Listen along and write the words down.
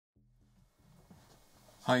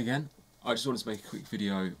Hi again. I just wanted to make a quick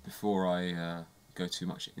video before I go too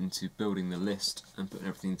much into building the list and putting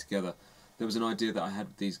everything together. There was an idea that I had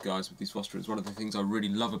with these guys, with these Vostroyans. One of the things I really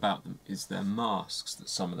love about them is their masks that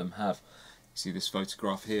some of them have. You see this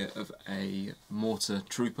photograph here of a mortar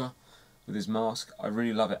trooper with his mask. I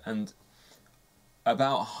really love it, and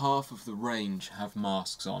about half of the range have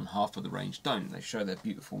masks on, half of the range don't. They show their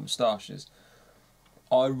beautiful moustaches.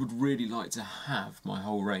 I would really like to have my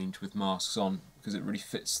whole range with masks on because it really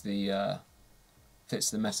fits the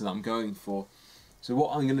meta that I'm going for. So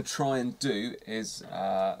what I'm going to try and do is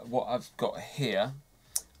what I've got here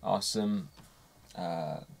are some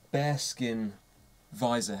bearskin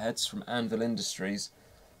visor heads from Anvil Industries,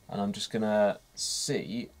 and I'm just going to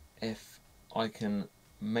see if I can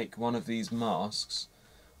make one of these masks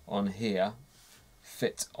on here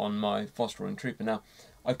fit on my Vostroyan trooper. Now,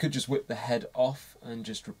 I could just whip the head off and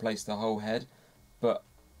just replace the whole head, but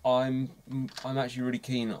I'm actually really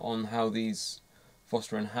keen on how these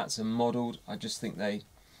Vostroyan hats are modelled. I just think they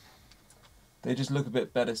just look a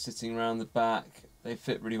bit better sitting around the back. They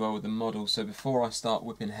fit really well with the model. So before I start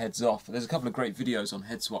whipping heads off, there's a couple of great videos on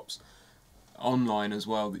head swaps online as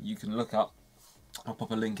well that you can look up. I'll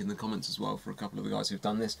pop a link in the comments as well for a couple of the guys who've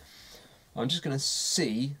done this. I'm just going to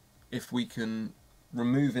see if we can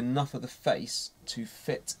remove enough of the face to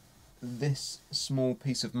fit this small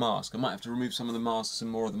piece of mask. I might have to remove some of the masks and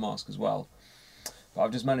more of the mask as well. But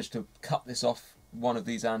I've just managed to cut this off one of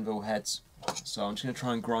these anvil heads, so I'm just going to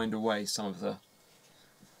try and grind away some of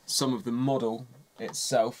the model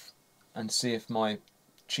itself and see if my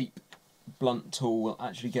cheap blunt tool will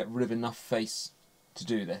actually get rid of enough face to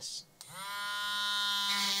do this.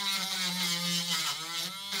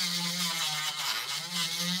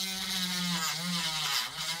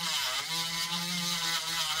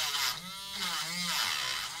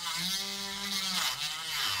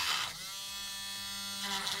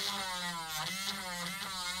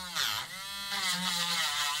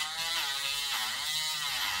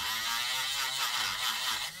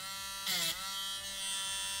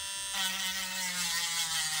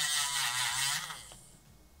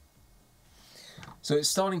 So it's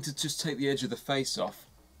starting to just take the edge of the face off.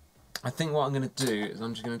 I think what I'm going to do is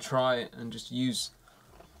I'm just going to try and just use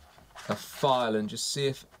a file and just see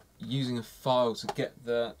if using a file to get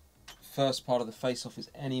the first part of the face off is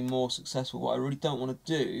any more successful. What I really don't want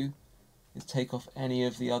to do is take off any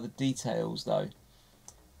of the other details though,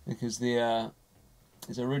 because there's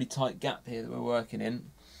a really tight gap here that we're working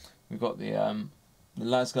in. We've got the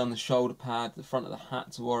lasgun, the shoulder pad, the front of the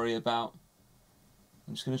hat to worry about.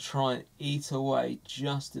 I'm just going to try and eat away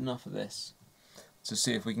just enough of this to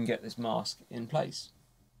see if we can get this mask in place.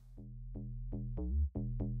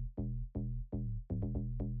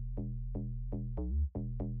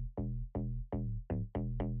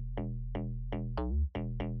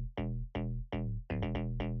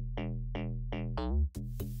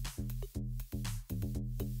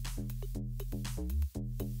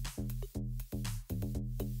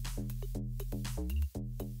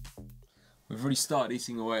 We've really started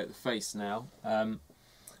eating away at the face now.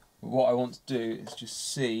 What I want to do is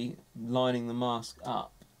just see, lining the mask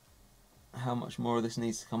up, how much more of this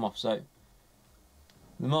needs to come off. So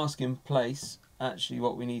the mask in place, actually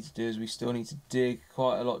what we need to do is we still need to dig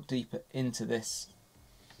quite a lot deeper into this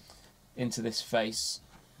face.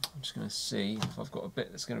 I'm just going to see if I've got a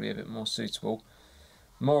bit that's going to be a bit more suitable.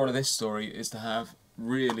 The moral of this story is to have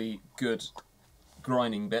really good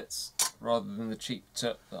grinding bits rather than the cheap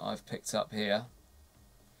tut that I've picked up here,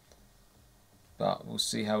 but we'll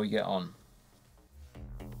see how we get on.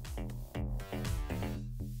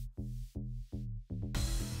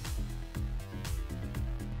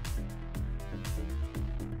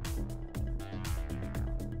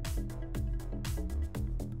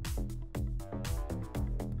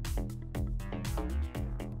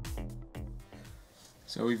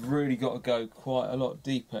 So we've really got to go quite a lot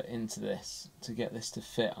deeper into this to get this to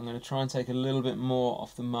fit. I'm going to try and take a little bit more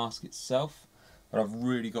off the mask itself, but I've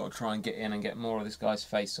really got to try and get in and get more of this guy's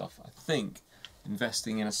face off. I think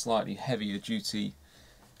investing in a slightly heavier duty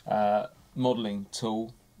modelling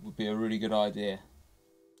tool would be a really good idea.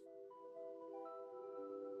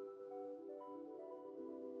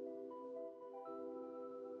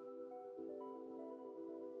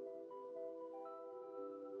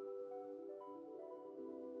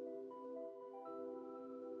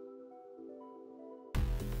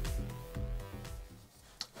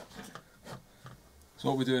 So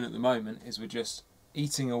what we're doing at the moment is we're just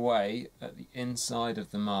eating away at the inside of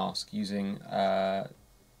the mask using a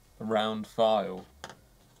round file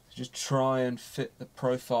to just try and fit the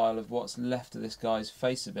profile of what's left of this guy's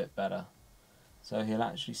face a bit better. So he'll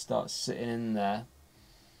actually start sitting in there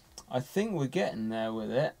I think we're getting there with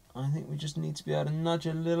it. I think we just need to be able to nudge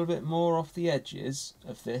a little bit more off the edges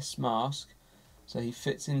of this mask so he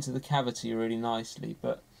fits into the cavity really nicely,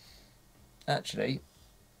 but actually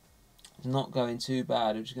it's not going too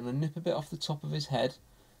bad. I'm just going to nip a bit off the top of his head.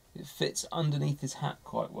 It fits underneath his hat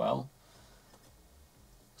quite well.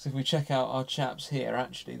 So if we check out our chaps here,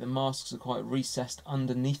 actually the masks are quite recessed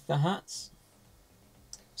underneath the hats.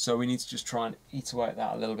 So we need to just try and eat away at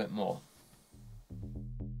that a little bit more.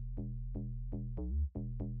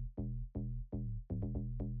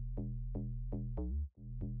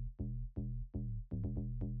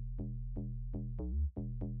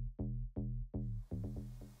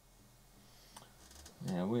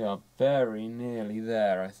 Yeah, we are very nearly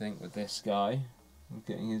there, I think, with this guy. We're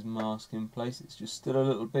getting his mask in place. It's just still a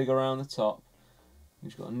little big around the top.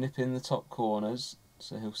 We've got to nip in the top corners,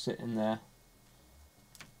 so he'll sit in there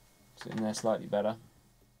slightly better.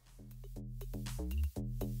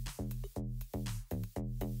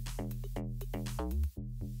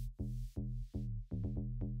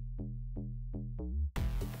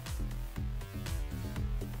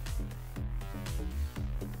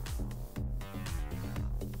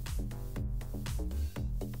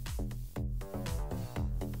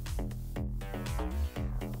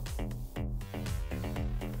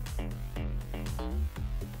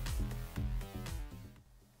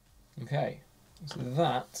 Okay, so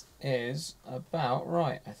that is about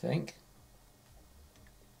right, I think.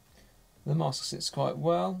 The mask sits quite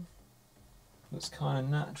well, looks kind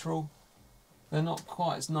of natural. They're not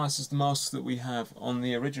quite as nice as the masks that we have on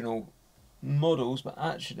the original models, but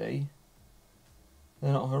actually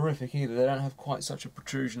they're not horrific either. They don't have quite such a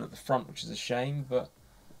protrusion at the front, which is a shame, but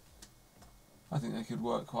I think they could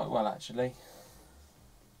work quite well actually.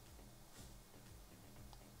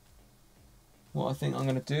 What I think I'm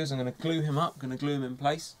going to do is I'm going to glue him up, going to glue him in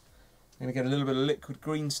place. I'm going to get a little bit of liquid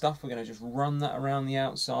green stuff. We're going to just run that around the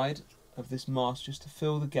outside of this mask just to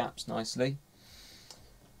fill the gaps nicely.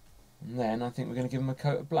 And then I think we're going to give him a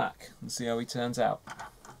coat of black and see how he turns out.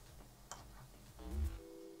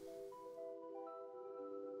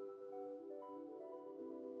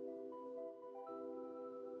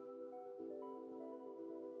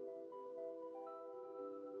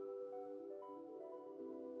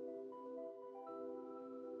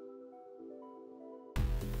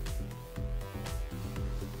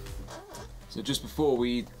 So just before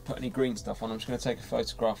we put any green stuff on, I'm just going to take a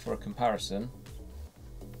photograph for a comparison.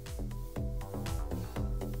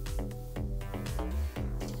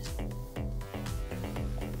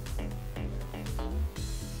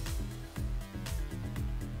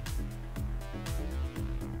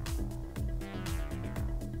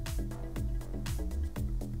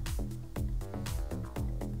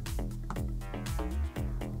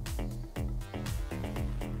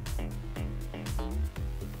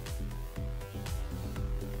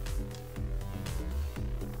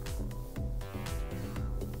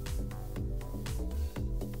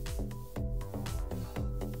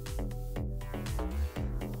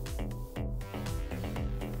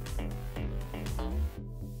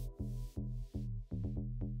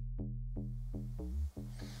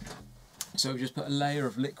 So we've just put a layer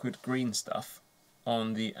of liquid green stuff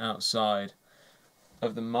on the outside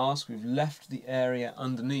of the mask. We've left the area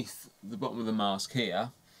underneath the bottom of the mask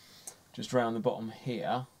here, just around the bottom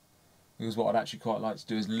here, because what I'd actually quite like to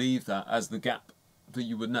do is leave that as the gap that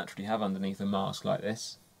you would naturally have underneath a mask like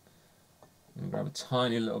this. I'm going to grab a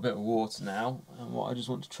tiny little bit of water now, and what I just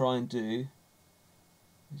want to try and do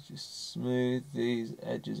is just smooth these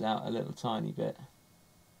edges out a little tiny bit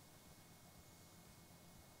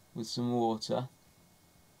with some water.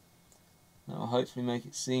 That will hopefully make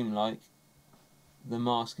it seem like the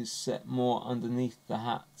mask is set more underneath the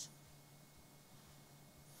hat.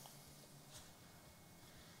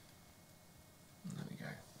 There we go.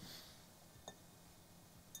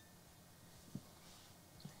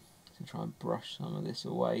 So try and brush some of this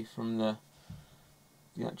away from the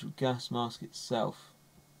actual gas mask itself.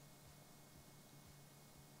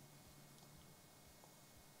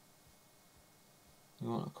 We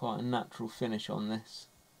want quite a natural finish on this.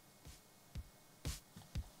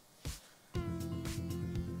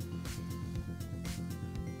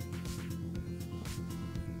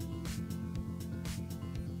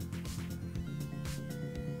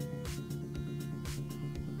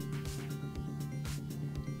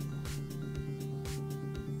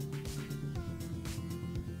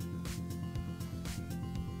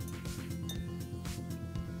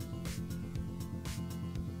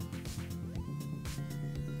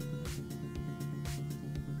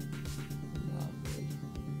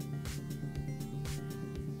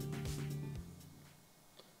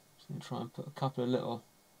 Try and put a couple of little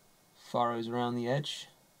furrows around the edge.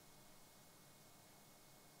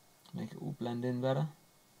 Make it all blend in better.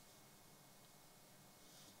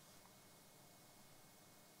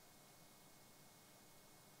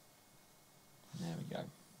 There we go.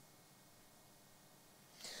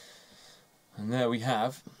 And there we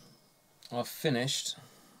have our finished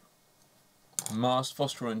masked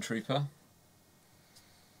Vostroyan trooper,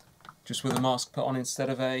 just with a mask put on instead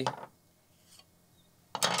of a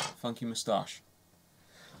funky moustache.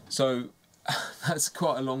 So that's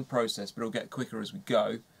quite a long process, but it'll get quicker as we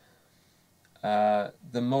go.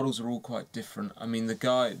 The models are all quite different. I mean, the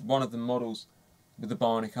guy, one of the models with the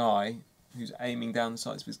bionic eye, who's aiming down the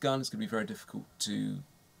sights of his gun, it's going to be very difficult to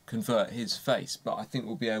convert his face, but I think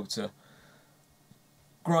we'll be able to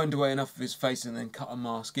grind away enough of his face and then cut a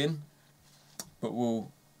mask in. But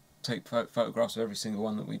we'll take photographs of every single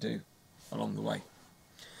one that we do along the way.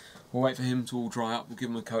 We'll wait for him to all dry up, we'll give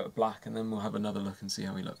him a coat of black, and then we'll have another look and see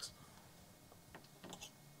how he looks.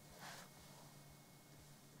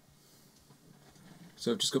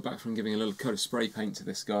 So I've just got back from giving a little coat of spray paint to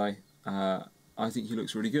this guy. I think he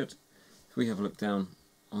looks really good. If we have a look down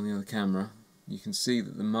on the other camera, you can see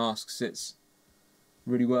that the mask sits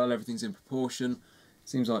really well, everything's in proportion.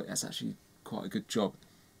 Seems like that's actually quite a good job.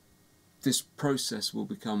 This process will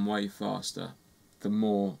become way faster the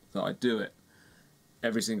more that I do it.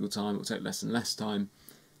 Every single time it will take less and less time,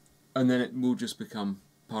 and then it will just become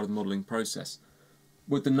part of the modelling process.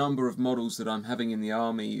 With the number of models that I'm having in the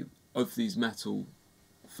army of these metal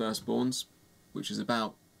firstborns, which is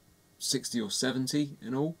about 60 or 70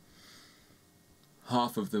 in all,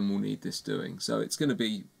 half of them will need this doing. So it's going to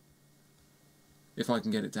be, if I can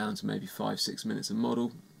get it down to maybe 5-6 minutes a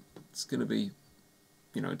model, it's going to be,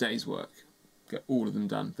 you know, a day's work. Get all of them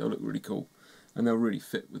done. They'll look really cool, and they'll really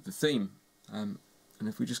fit with the theme. And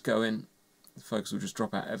if we just go in, the focus will just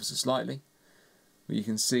drop out ever so slightly, but you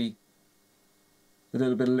can see the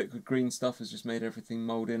little bit of liquid green stuff has just made everything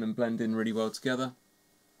mould in and blend in really well together.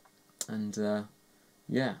 And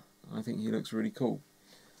yeah, I think he looks really cool.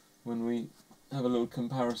 When we have a little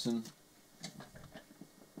comparison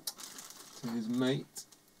to his mate,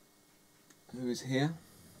 who is here,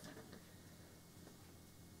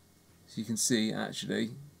 so you can see actually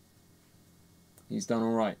he's done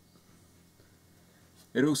alright.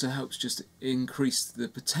 It also helps just increase the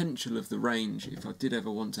potential of the range. If I did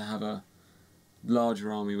ever want to have a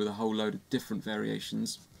larger army with a whole load of different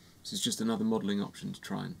variations, this is just another modelling option to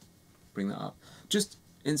try and bring that up. Just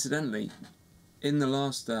incidentally, in the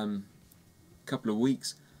last couple of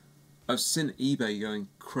weeks, I've seen eBay going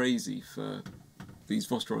crazy for these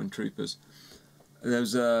Vostroyan troopers.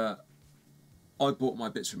 There's I bought my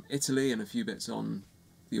bits from Italy and a few bits on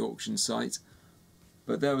the auction site,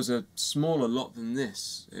 but there was a smaller lot than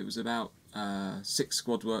this. It was about 6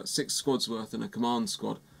 squads worth and a command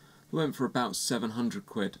squad. It went for about 700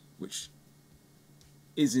 quid, which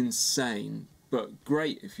is insane, but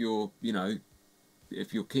great if you're, you know,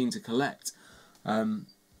 if you're keen to collect.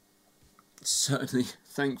 Certainly,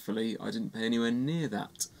 thankfully, I didn't pay anywhere near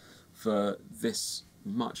that for this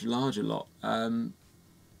much larger lot.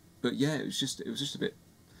 But yeah, it was just a bit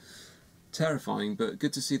terrifying, but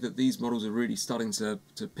good to see that these models are really starting to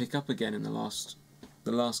pick up again in the last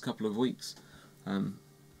couple of weeks.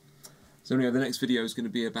 So anyway, the next video is going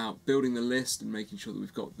to be about building the list and making sure that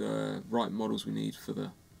we've got the right models we need for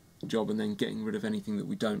the job, and then getting rid of anything that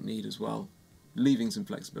we don't need as well, leaving some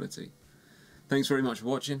flexibility. Thanks very much for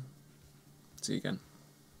watching. See you again.